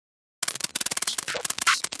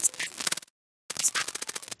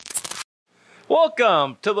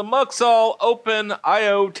Welcome to the Muxall Open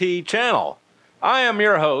IoT channel. I am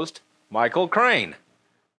your host, Michael Klein.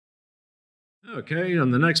 Okay,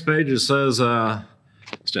 on the next page it says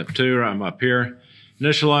step 2, I'm up here.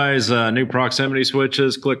 Initialize new proximity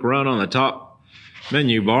switches. Click Run on the top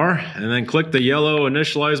menu bar, and then click the yellow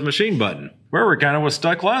Initialize Machine button, where we kind of was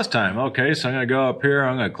stuck last time. Okay, so I'm going to go up here,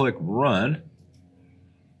 I'm going to click Run.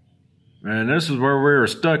 And this is where we were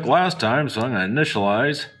stuck last time, so I'm going to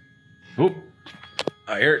initialize. Oop,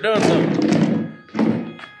 I hear it doing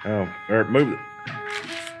something. Oh, there it moved.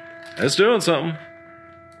 It's doing something.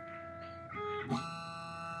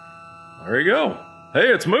 There you go. Hey,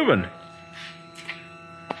 it's moving.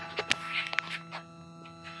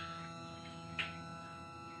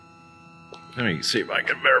 Let me see if I can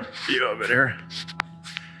get a better view of it here.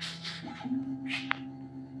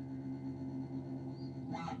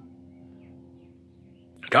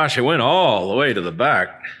 Gosh, it went all the way to the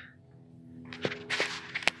back.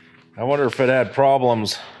 I wonder if it had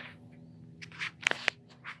problems.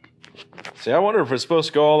 See, I wonder if it's supposed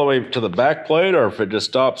to go all the way to the back plate or if it just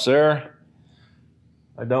stops there.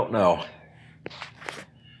 I don't know.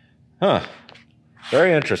 Huh.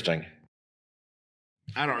 Very interesting.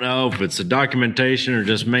 I don't know if it's the documentation or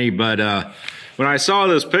just me, but when I saw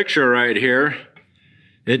this picture right here,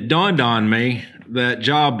 it dawned on me that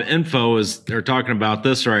job info they're talking about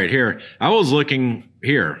this right here. I was looking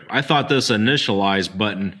here. I thought this initialize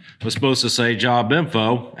button was supposed to say job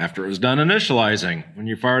info after it was done initializing when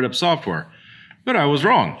you fired up software. But I was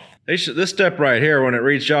wrong. This step right here, when it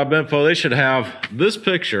reads job info, they should have this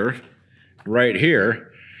picture right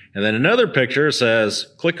here. And then another picture says,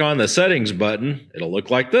 click on the settings button. It'll look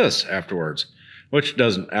like this afterwards, which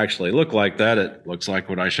doesn't actually look like that. It looks like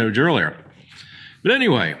what I showed you earlier. But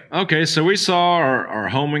anyway, okay, so we saw our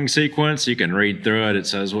homing sequence. You can read through it. It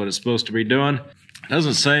says what it's supposed to be doing. It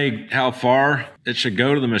doesn't say how far it should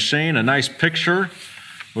go to the machine. A nice picture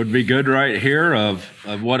would be good right here of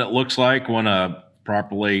what it looks like when a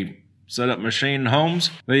properly set up machine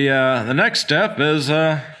homes. The next step is,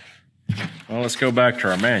 well, let's go back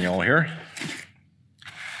to our manual here.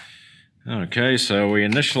 Okay, so we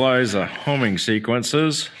initialize the homing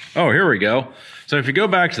sequences. Oh, here we go. So if you go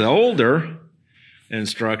back to the older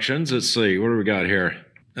instructions, let's see, what do we got here?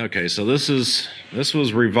 Okay, so this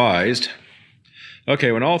was revised.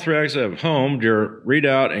 Okay, when all 3 axes have homed, your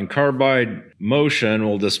readout and carbide motion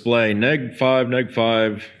will display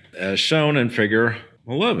 -5 as shown in figure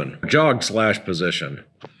 11. Jog/position.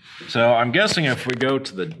 So I'm guessing if we go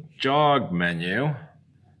to the jog menu,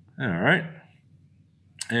 all right,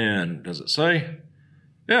 and does it say?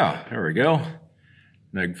 Yeah, there we go.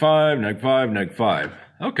 -5, -5.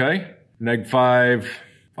 Okay.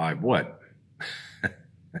 -5 what? I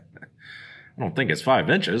don't think it's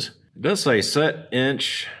 5 inches. It does say set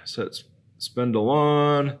inch, set spindle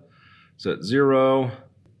on, set 0.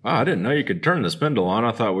 Wow, I didn't know you could turn the spindle on.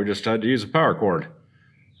 I thought we just had to use a power cord.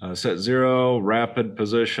 Set 0, rapid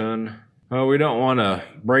position. Well, we don't want to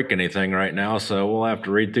break anything right now, so we'll have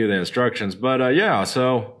to read through the instructions. But yeah,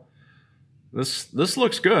 so this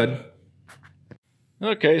looks good.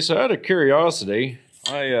 Okay, so out of curiosity,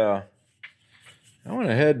 I went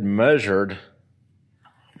ahead and measured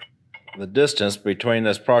the distance between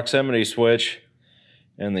this proximity switch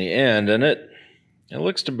and the end, and it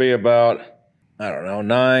looks to be about, I don't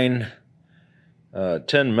know,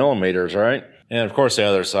 10 millimeters, right? And of course the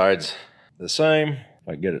other side's the same, if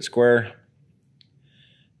I get it square.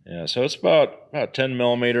 Yeah, so it's about 10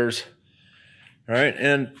 millimeters, right?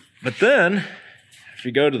 But then, if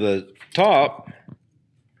you go to the top,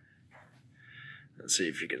 let's see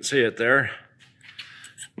if you can see it there.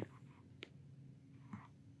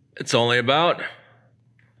 It's only about,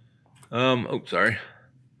 sorry.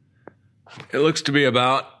 It looks to be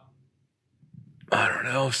about, I don't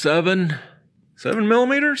know, 7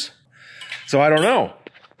 millimeters? So I don't know.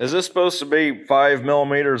 Is this supposed to be 5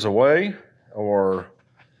 millimeters away? Or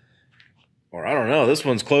I don't know, this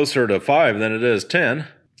one's closer to 5 than it is 10.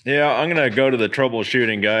 Yeah, I'm gonna go to the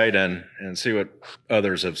troubleshooting guide and see what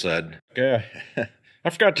others have said. Okay, I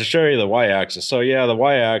forgot to show you the y-axis. So yeah, the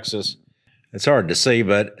y-axis, it's hard to see,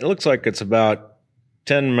 but it looks like it's about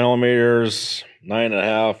 10 millimeters,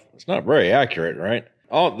 9.5. It's not very accurate, right?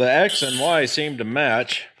 Oh, the X and Y seem to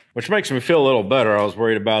match, which makes me feel a little better. I was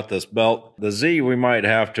worried about this belt. The Z we might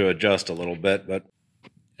have to adjust a little bit, but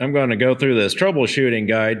I'm going to go through this troubleshooting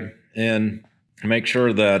guide and make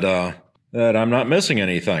sure that that I'm not missing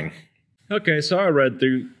anything. Okay, so I read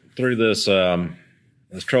through this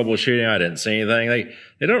this troubleshooting. I didn't see anything.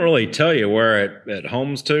 They don't really tell you where it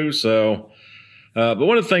homes to. So, but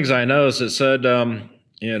one of the things I noticed, it said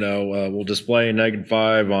will display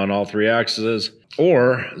 -5 on all 3 axes,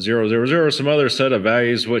 or 0, 0, 0, some other set of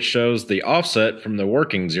values which shows the offset from the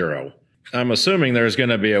working 0. I'm assuming there's going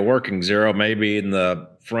to be a working 0, maybe in the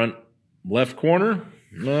front left corner.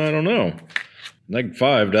 I don't know.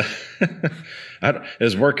 -5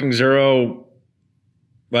 is working 0.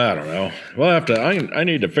 I don't know. We'll have to. I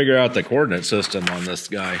need to figure out the coordinate system on this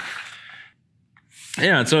guy.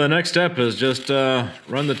 Yeah, and so the next step is just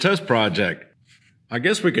run the test project. I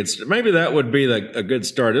guess we could, maybe that would be a good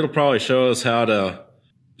start. It'll probably show us how to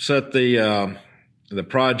set the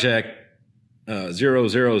project 0,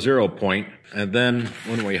 0, 0 point, and then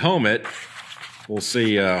when we home it, we'll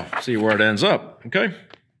see where it ends up. Okay.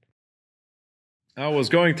 I was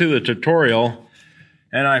going through the tutorial,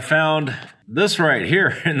 and I found this right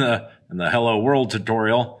here in the Hello World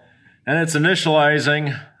tutorial, and it's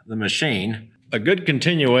initializing the machine. A good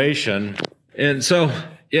continuation. And so,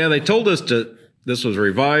 yeah, they told us this was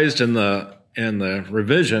revised in the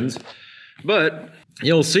revisions, but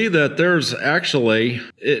you'll see that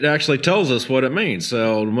it actually tells us what it means.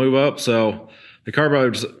 So to move up, so the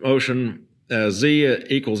carbide motion Z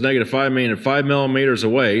equals -5, meaning 5 millimeters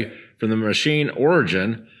away from the machine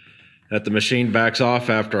origin, that the machine backs off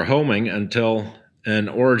after homing until an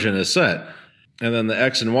origin is set. And then the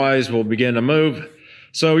X and Y's will begin to move.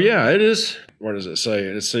 So yeah, it is. What does it say?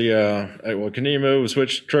 It's will continue to move,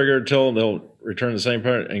 switch trigger until they'll return the same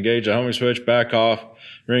pattern, engage the homing switch, back off,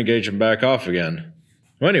 re-engage and back off again.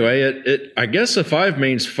 Well, anyway, I guess the 5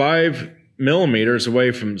 means 5 millimeters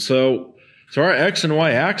away from, so our X and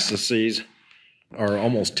Y axes are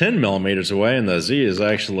almost 10 millimeters away, and the Z is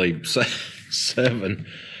actually 7.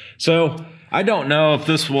 So I don't know if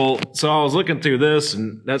this will, so I was looking through this,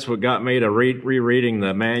 and that's what got me to rereading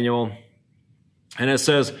the manual. And it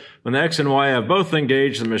says, when the X and Y have both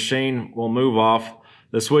engaged, the machine will move off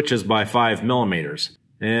the switches by 5 millimeters.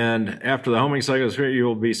 And after the homing cycle, you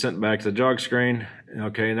will be sent back to the jog screen.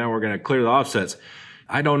 Okay, now we're going to clear the offsets.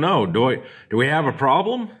 I don't know. Do we have a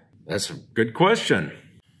problem? That's a good question.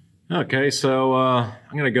 Okay, so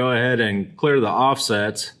I'm going to go ahead and clear the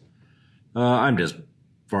offsets. I'm just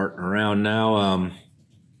farting around now.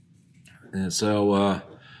 And so,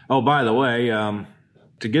 oh, by the way,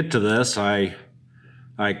 to get to this, I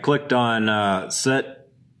clicked on set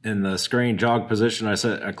in the screen jog position.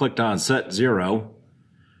 I clicked on set 0,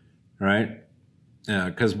 right?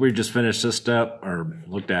 Because we just finished this step or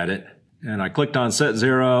looked at it, and I clicked on set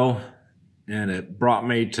 0, and it brought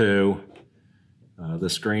me to the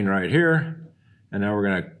screen right here. And now we're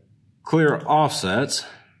going to clear offsets.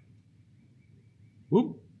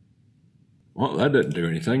 Whoop. Well, that didn't do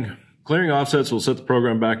anything. Clearing offsets will set the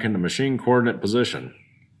program back into machine coordinate position.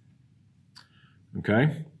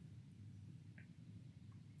 Okay.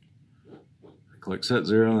 Click set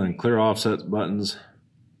 0 and then clear offsets buttons.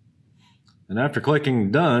 And after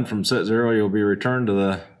clicking done from set 0, you'll be returned to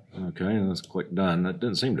the, okay, let's click done. That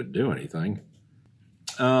didn't seem to do anything.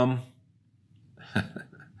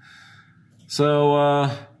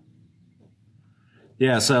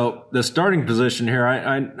 Yeah, so the starting position here,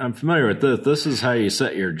 I'm familiar with this. This is how you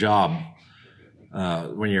set your job.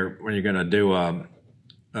 When you're going to do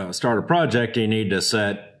start a project, you need to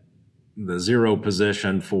set the 0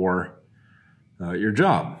 position for your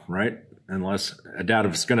job, right? Unless, I doubt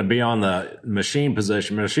if it's going to be on the machine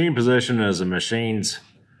position. Machine position is a machine's,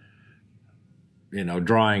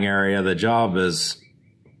 drawing area. The job is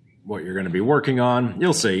what you're going to be working on.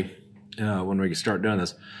 You'll see when we start doing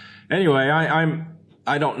this. Anyway,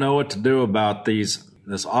 I don't know what to do about this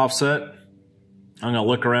offset. I'm going to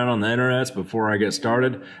look around on the internet before I get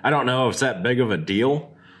started. I don't know if it's that big of a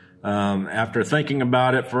deal. After thinking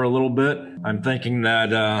about it for a little bit, I'm thinking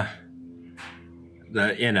that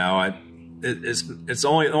it's the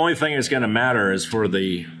only thing that's going to matter is for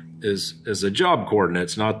the job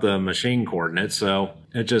coordinates, not the machine coordinates. So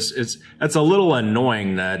it's a little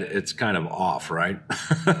annoying that it's kind of off, right?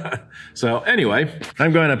 So anyway,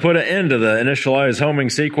 I'm going to put an end to the initialize homing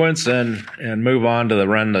sequence and move on to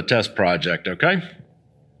run the test project. Okay.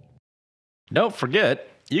 Don't forget,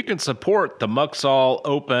 you can support the Muxall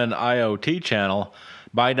Open IoT channel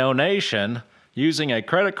by donation using a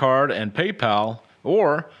credit card and PayPal,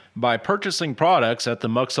 or by purchasing products at the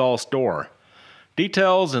Muxall store.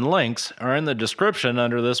 Details and links are in the description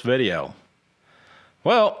under this video.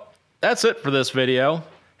 Well, that's it for this video.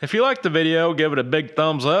 If you liked the video, give it a big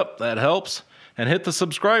thumbs up, that helps, and hit the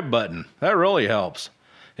subscribe button, that really helps.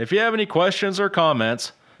 If you have any questions or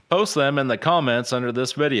comments, post them in the comments under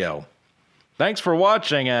this video. Thanks for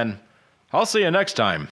watching, and I'll see you next time.